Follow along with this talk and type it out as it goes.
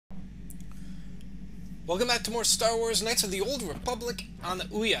Welcome back to more Star Wars Knights of the Old Republic on the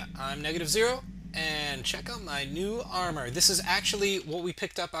Ouya. I'm Negative Zero, and check out my new armor. This is actually what we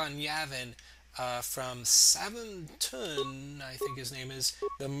picked up on Yavin from Savantun, I think his name is,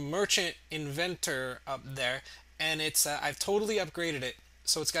 the merchant inventor up there, and it's I've totally upgraded it.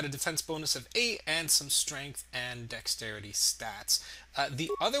 So it's got a defense bonus of 8 and some strength and dexterity stats.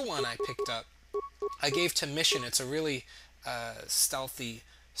 The other one I picked up, I gave to Mission. It's a really stealthy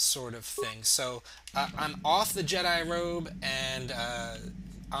sort of thing. So I'm off the Jedi robe and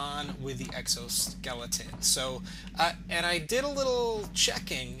on with the exoskeleton. So and I did a little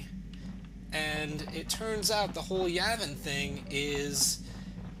checking, and it turns out the whole Yavin thing is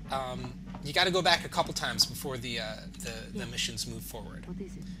you got to go back a couple times before the missions move forward. What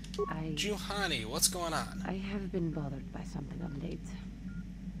is it? Juhani, what's going on? I have been bothered by something of late.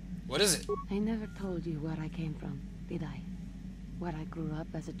 What is it? I never told you where I came from, did I? Where I grew up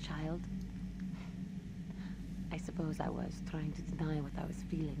as a child? I suppose I was trying to deny what I was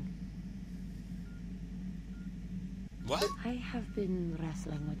feeling. What? I have been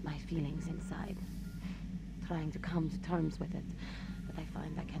wrestling with my feelings inside, trying to come to terms with it, but I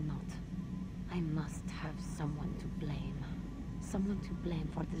find I cannot. I must have someone to blame. Someone to blame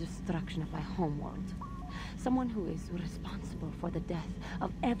for the destruction of my homeworld. Someone who is responsible for the death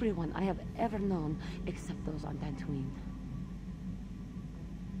of everyone I have ever known, except those on Dantooine.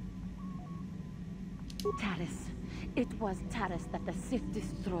 Taris. It was Taris that the Sith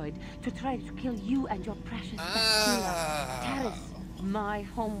destroyed to try to kill you and your precious Bastila. Taris, my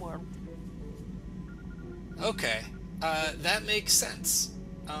homeworld. Okay, that makes sense.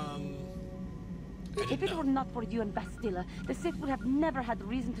 If it were not for you and Bastila, the Sith would have never had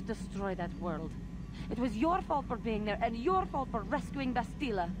reason to destroy that world. It was your fault for being there, and your fault for rescuing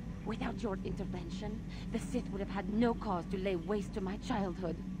Bastila. Without your intervention, the Sith would have had no cause to lay waste to my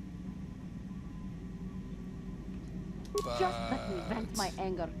childhood. But... Just let me vent my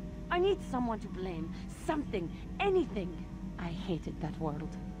anger. I need someone to blame. Something. Anything. I hated that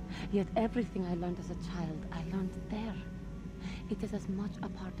world. Yet everything I learned as a child, I learned there. It is as much a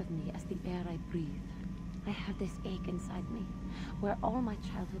part of me as the air I breathe. I have this ache inside me, where all my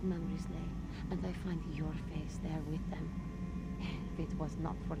childhood memories lay, and I find your face there with them. If it was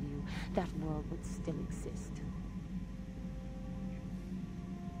not for you, that world would still exist.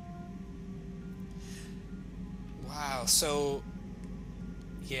 Wow, so...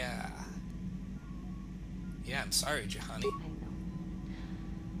 Yeah, I'm sorry, Juhani. I know.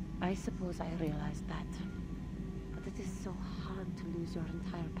 I suppose I realized that. But it is so hard to lose your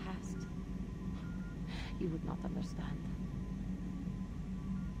entire past. You would not understand.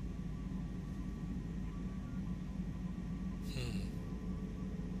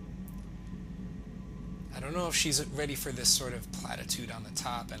 I don't know if she's ready for this sort of platitude on the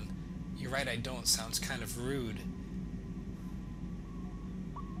top, and you're right, I don't. Sounds kind of rude.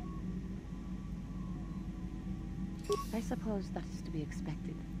 I suppose that is to be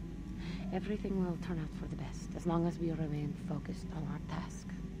expected. Everything will turn out for the best, as long as we remain focused on our task.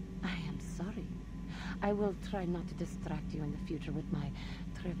 I am sorry. I will try not to distract you in the future with my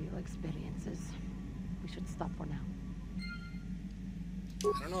trivial experiences. We should stop for now.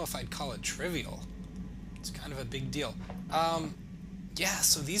 I don't know if I'd call it trivial. It's kind of a big deal. Yeah,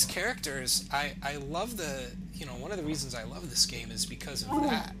 so these characters, I love the... You know, one of the reasons I love this game is because of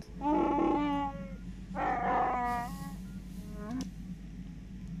that.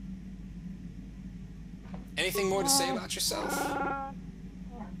 Anything more to say about yourself?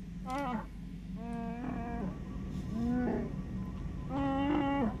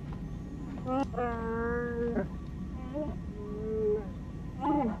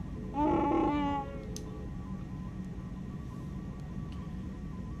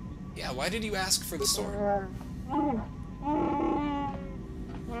 Yeah, why did you ask for the sword?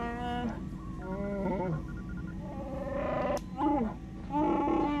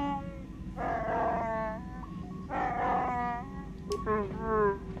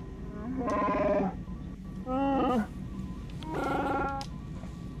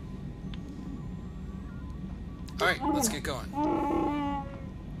 Alright, let's get going.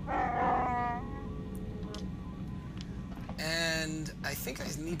 And I think I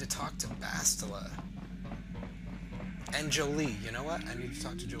need to talk to Bastila. And Jolie. You know what? I need to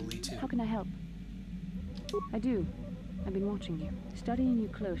talk to Jolie too. How can I help? I do. I've been watching you, studying you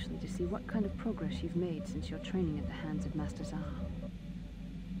closely to see what kind of progress you've made since your training at the hands of Master Zaha.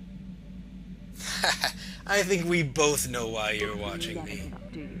 I think we both know why you're watching You never me. give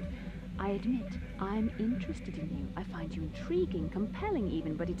up, do you? I admit, I'm interested in you. I find you intriguing, compelling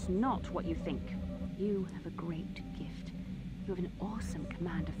even, but it's not what you think. You have a great gift. You have an awesome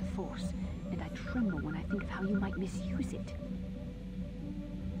command of the Force, and I tremble when I think of how you might misuse it.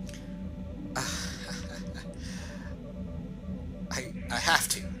 I have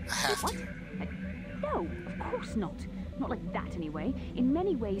to. I have What? to. No, of course not. Not like that, anyway. In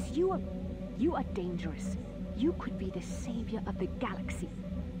many ways, you are dangerous. You could be the savior of the galaxy,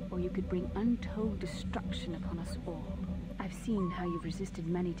 or you could bring untold destruction upon us all. I've seen how you've resisted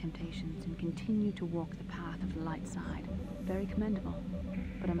many temptations and continue to walk the path of the light side. Very commendable.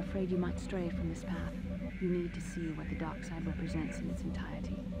 But I'm afraid you might stray from this path. You need to see what the dark side represents in its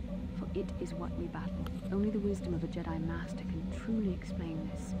entirety. For it is what we battle. Only the wisdom of a Jedi Master can truly explain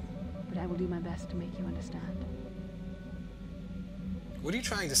this. But I will do my best to make you understand. What are you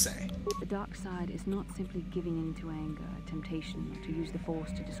trying to say? The dark side is not simply giving in to anger, temptation, or to use the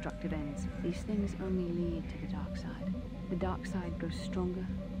Force to destructive ends. These things only lead to the dark side. The dark side grows stronger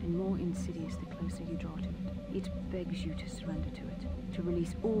and more insidious the closer you draw to it. It begs you to surrender to it, to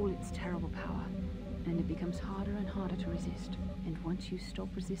release all its terrible power, and it becomes harder and harder to resist. And once you stop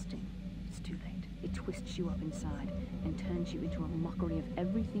resisting, it's too late. It twists you up inside and turns you into a mockery of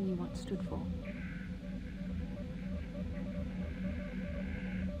everything you once stood for.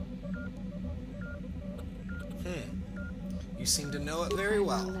 You seem to know it very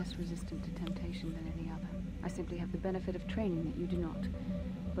well. I'm less resistant to temptation than any other. I simply have the benefit of training that you do not.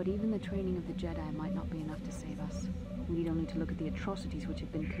 But even the training of the Jedi might not be enough to save us. We need only to look at the atrocities which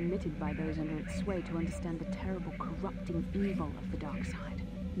have been committed by those under its sway to understand the terrible, corrupting evil of the dark side.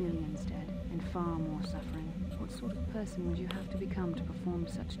 Millions dead, and far more suffering. What sort of person would you have to become to perform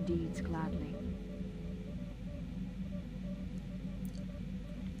such deeds gladly?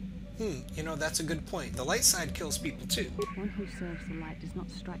 You know, that's a good point. The light side kills people too. One who serves the light does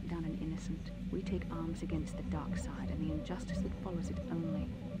not strike down an innocent. We take arms against the dark side and the injustice that follows it only.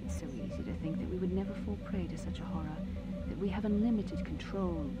 It's so easy to think that we would never fall prey to such a horror, that we have unlimited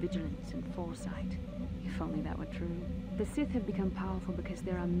control, vigilance, and foresight. If only that were true. The Sith have become powerful because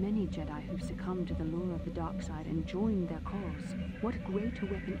there are many Jedi who've succumbed to the lure of the dark side and joined their cause. What greater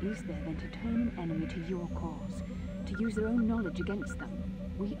weapon is there than to turn an enemy to your cause, to use their own knowledge against them?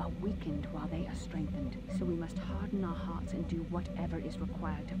 We are weakened while they are strengthened, so we must harden our hearts and do whatever is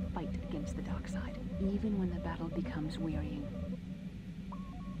required to fight against the dark side, even when the battle becomes wearying.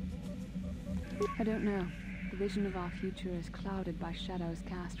 I don't know. The vision of our future is clouded by shadows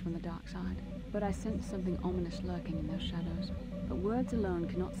cast from the dark side, but I sense something ominous lurking in those shadows. But words alone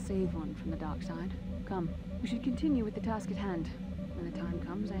cannot save one from the dark side. Come, we should continue with the task at hand. When the time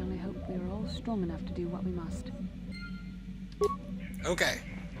comes, I only hope we are all strong enough to do what we must. Okay.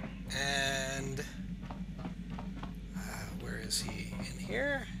 And where is he? In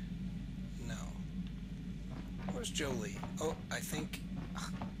here? No. Where's Jolie? Oh, I think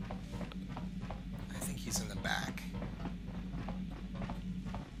he's in the back.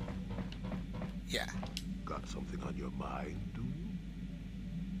 Yeah. Got something on your mind, do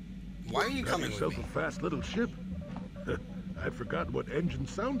you? Why are you Got coming with yourself me? a fast little ship. I'd forgotten what engine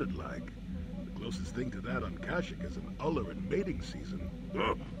sounded like. The closest thing to that on Kashyyyk is an uller in mating season.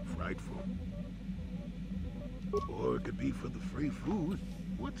 Ugh, frightful. Or it could be for the free food.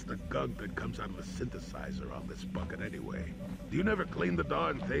 What's the gunk that comes out of a synthesizer on this bucket anyway? Do you never clean the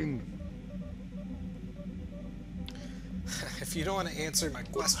darn thing? If you don't want to answer my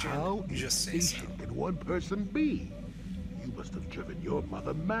question, How just say so. efficient can one person be? You must have driven your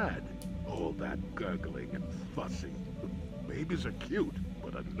mother mad. All that gurgling and fussing. Babies are cute,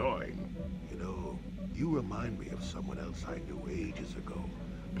 but annoying. You know, you remind me of someone else I knew ages ago.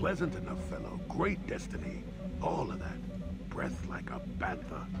 Pleasant enough fellow, great destiny, all of that. Breath like a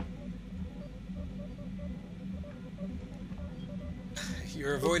panther.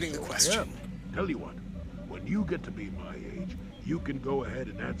 You're avoiding the question. Yeah. Tell you what, when you get to be my age, you can go ahead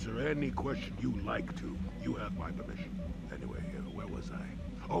and answer any question you like to. You have my permission. Anyway, where was I?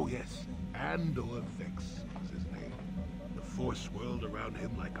 Oh yes, Andor Vex was his name. The Force swirled around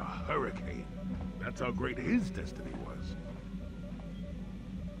him like a hurricane. That's how great his destiny was.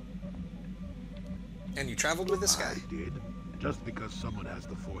 And you traveled with this guy? I did. Just because someone has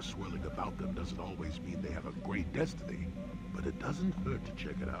the Force swirling about them doesn't always mean they have a great destiny. But it doesn't hurt to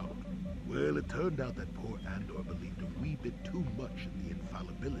check it out. Well, it turned out that poor Andor believed a wee bit too much in the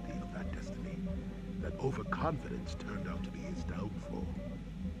infallibility of that destiny. That overconfidence turned out to be his downfall.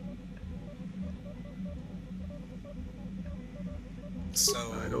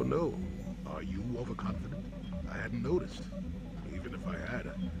 So... I don't know. Are you overconfident? I hadn't noticed. Even if I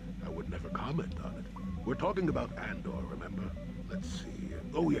had, I would never comment on it. We're talking about Andor, remember? Let's see.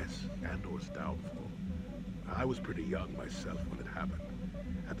 Oh yes, Andor's downfall. I was pretty young myself when it happened.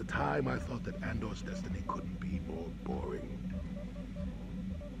 At the time, I thought that Andor's destiny couldn't be more boring.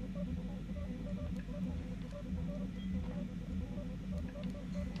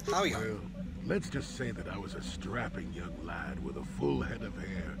 How young? Well, let's just say that I was a strapping young lad with a full head of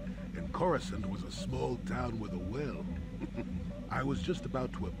hair, and Coruscant was a small town with a well. I was just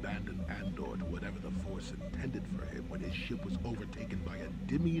about to abandon Andor to whatever the Force intended for him when his ship was overtaken by a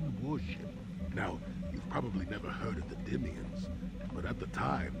Dimian warship. Now, you've probably never heard of the Dimians, but at the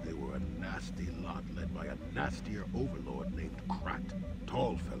time they were a nasty lot led by a nastier overlord named Krat.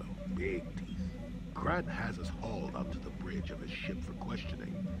 Tall fellow, big teeth. Krat has us hauled onto the bridge of his ship for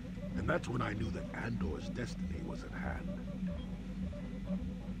questioning, and that's when I knew that Andor's destiny was at hand.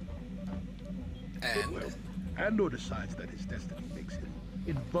 And? Well, Andor decides that his destiny makes him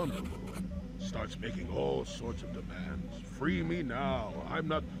invulnerable and starts making all sorts of demands. Free me now. I'm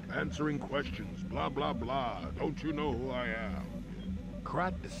not answering questions. Blah, blah, blah. Don't you know who I am?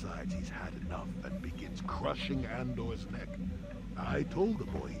 Krat decides he's had enough and begins crushing Andor's neck. I told the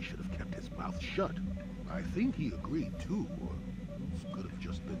boy he should have kept his mouth shut. I think he agreed too, or it could have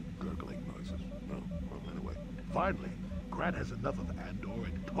just been gurgling noises. Well, anyway. Finally, Krat has enough of Andor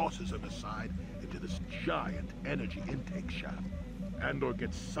and tosses him aside into this giant energy intake shaft. Andor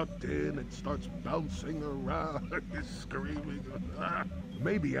gets sucked in and starts bouncing around, screaming.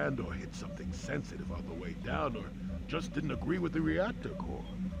 Maybe Andor hit something sensitive on the way down, or just didn't agree with the reactor core.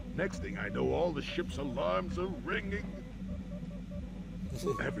 Next thing I know, all the ship's alarms are ringing.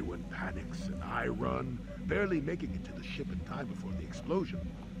 Everyone panics, and I run, barely making it to the ship in time before the explosion.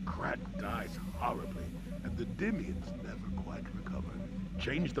 Krat dies horribly, and the Dimians never quite recover.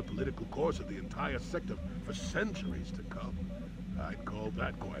 Changed the political course of the entire sector for centuries to come. I'd call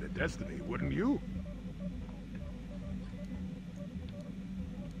that quite a destiny, wouldn't you?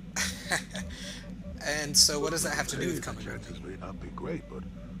 And so what does that have to do with The coming with chances me? may not be great, but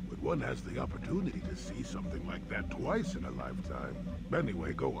one has the opportunity to see something like that twice in a lifetime.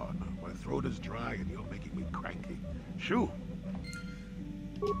 Anyway, go on. My throat is dry and you're making me cranky. Shoo!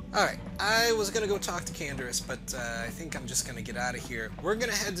 Alright, I was gonna go talk to Canderous, but I think I'm just gonna get out of here. We're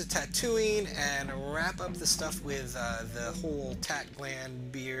gonna head to Tatooine and wrap up the stuff with the whole Tat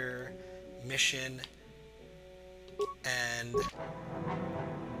Gland beer mission, and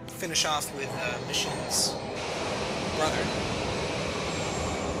finish off with Mission's brother.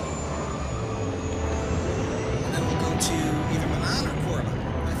 And then we'll go to either Manan or Korra.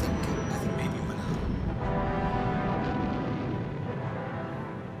 I think maybe Manan.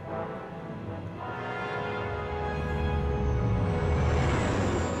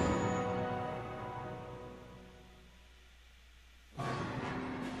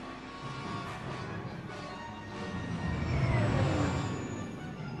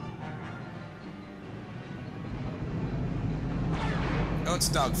 Oh, it's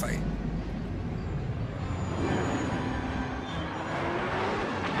a dogfight.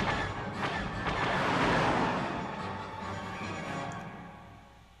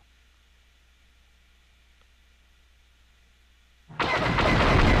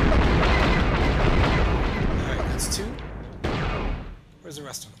 Alright, that's two. Where's the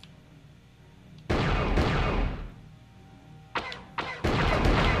rest of them?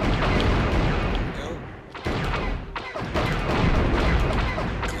 Go.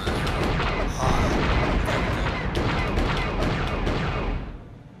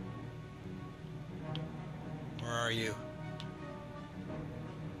 Where are you?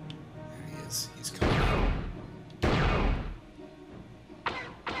 There he is. He's coming.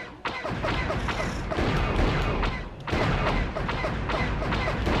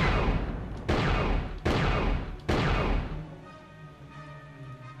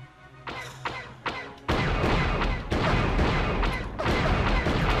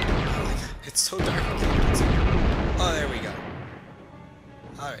 It's so dark I can't see. Oh, there we go.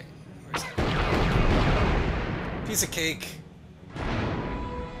 Alright, where's that? Piece of cake.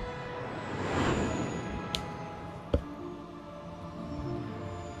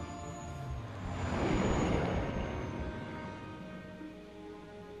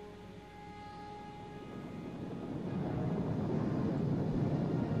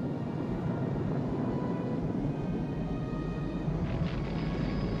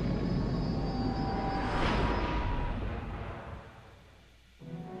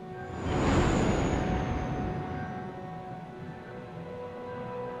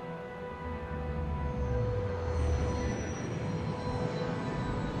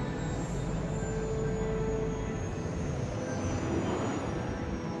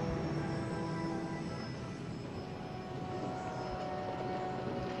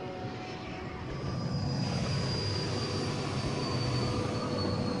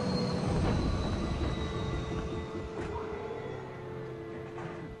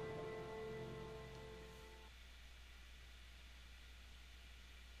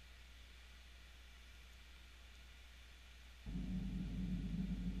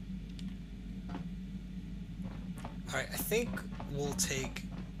 Alright, I think we'll take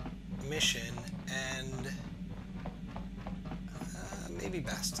mission and maybe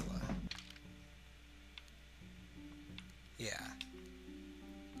Bastila. Yeah.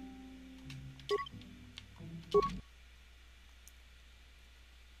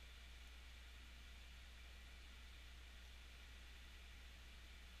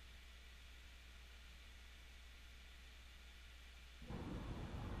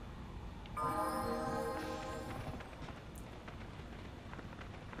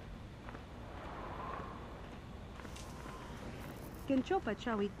 Genchopa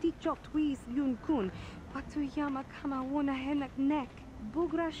chawi tikjok twis yun kun. Watu yama kama wana henak nek.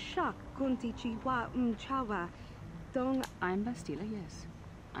 Bugra shak kunti chiwa chawa. Dong I'm Bastila, yes.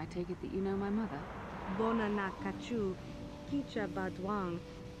 I take it that you know my mother. bona na kachu. Kicha badwang.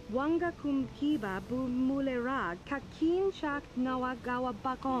 Wanga kum kiba bu mulera. Kakin chak nawagawa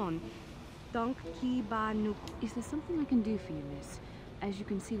bakon. Donk kiba nuk. Is there something I can do for you, miss? As you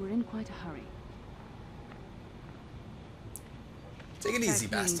can see, we're in quite a hurry. Take it easy,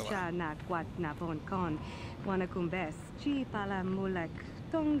 Bastila. Cha na kwat na bon kon. Wana kumbes. Chi pala mulek.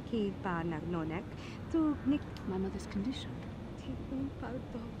 Dong ki ba na nonek. Tu nik. My mother's condition. Ti umpal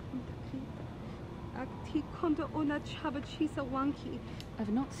do punta krita. Ak ti konda ona chaba chisa wanki. I've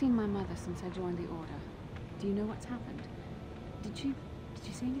not seen my mother since I joined the Order. Do you know what's happened? Did you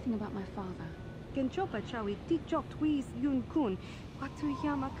say anything about my father? Genchopa chawi tikjok twis yun kun. Watu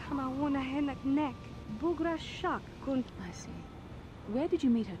yama kama wana henak nek. Bugra shak kun. I see. Where did you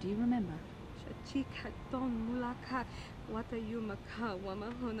meet her? Do you remember? Chika don mulaka. Wata yuma ka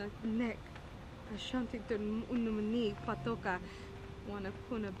wama hona nek. Ashantik don unumani patoka. Wana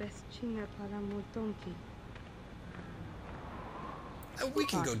kuna best chinga para modonki. We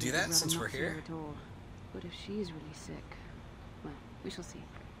can go do that since we're here. At all. But if she is really sick, well, we shall see.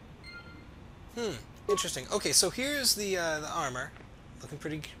 Interesting. Okay, so here's the armor, looking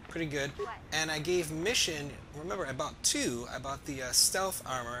pretty good. And I gave mission. Remember, I bought two. I bought the stealth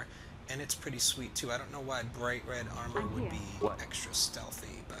armor, and it's pretty sweet too. I don't know why bright red armor would be extra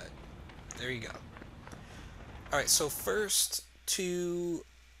stealthy, but there you go. All right, so first to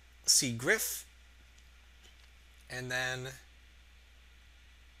see Griff, and then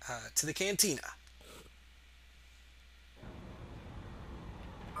to the cantina.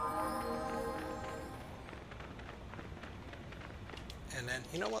 And then,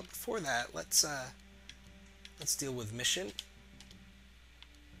 you know what? Before that, let's deal with mission.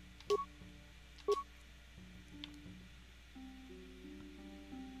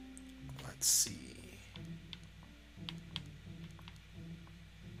 Let's see.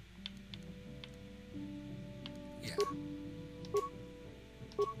 Yeah.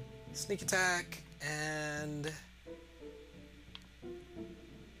 Sneak attack and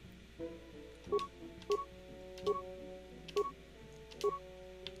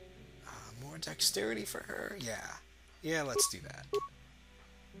more dexterity for her. Yeah, let's do that.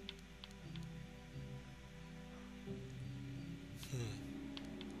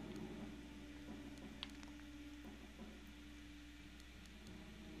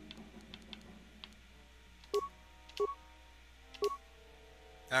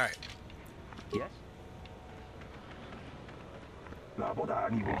 All right. Yes? La boda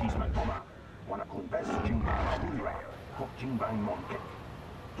ni kisman toma. Wana kumbes jingba mura. Kok jingbang monke.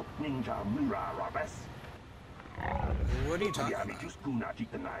 Tuk ninja mura rabes. What are you talking Ya about? just kuna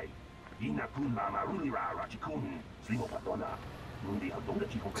jitanai. Ina kun mama rulira rachikun. Slimo patona. Mundi hadonga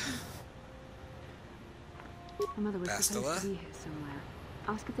chikokati. My mother was supposed Bastila? to be here somewhere.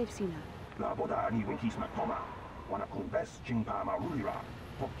 Ask if they've seen her. La boda ni kisman toma. Wana kumbes jingba rulira.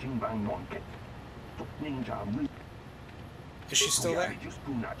 Kok jingbang monke. Tuk ninja mura. Is she still there?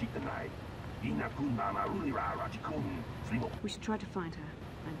 We should try to find her.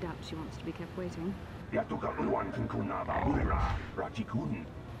 I doubt she wants to be kept waiting.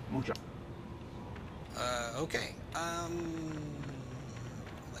 Okay.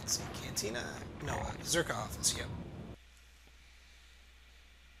 Let's see. Cantina? No, Zerka office, yep.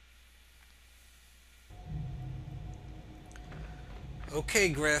 Okay,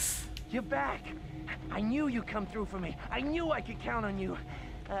 Griff. You're back. I knew you'd come through for me. I knew I could count on you.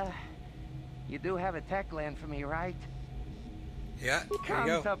 You do have a tech land for me, right? Yeah, here Come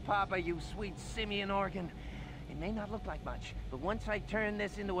you go. to Papa, you sweet simian organ. It may not look like much, but once I turn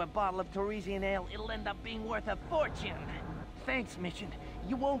this into a bottle of Torresian ale, it'll end up being worth a fortune. Thanks, Mission.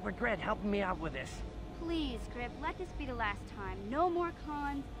 You won't regret helping me out with this. Please, Grip, let this be the last time. No more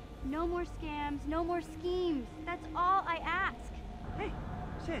cons, no more scams, no more schemes. That's all I ask. Hey,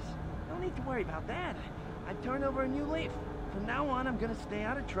 sis, no need to worry about that. I've turned over a new leaf. From now on, I'm gonna stay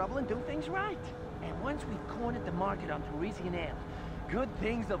out of trouble and do things right. And once we've cornered the market on Parisian ale, good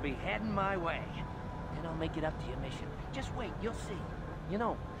things will be heading my way. Then I'll make it up to you, Mission. Just wait, you'll see. You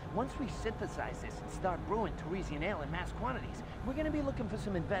know, once we synthesize this and start brewing Parisian ale in mass quantities, we're gonna be looking for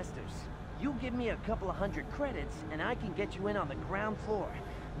some investors. You give me a couple of 100 credits, and I can get you in on the ground floor.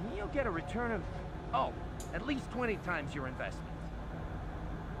 And you'll get a return of, oh, at least 20 times your investment.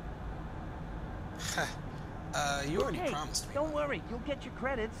 You already Okay, promised me. don't worry. You'll get your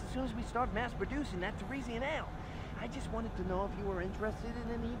credits as soon as we start mass producing that Parisian ale. I just wanted to know if you were interested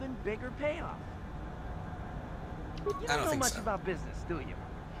in an even bigger payoff. You I don't know think much so. about business, do you?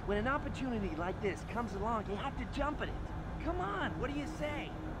 When an opportunity like this comes along, you have to jump at it. Come on, what do you say?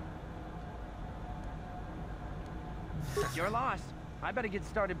 You're lost. I better get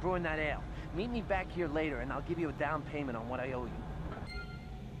started brewing that ale. Meet me back here later, and I'll give you a down payment on what I owe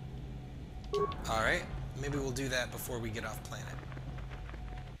you. Alright, maybe we'll do that before we get off planet.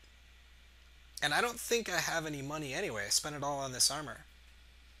 And I don't think I have any money anyway. I spent it all on this armor.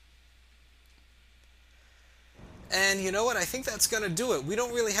 And you know what? I think that's going to do it. We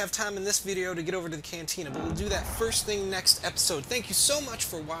don't really have time in this video to get over to the cantina, but we'll do that first thing next episode. Thank you so much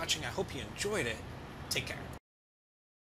for watching. I hope you enjoyed it. Take care.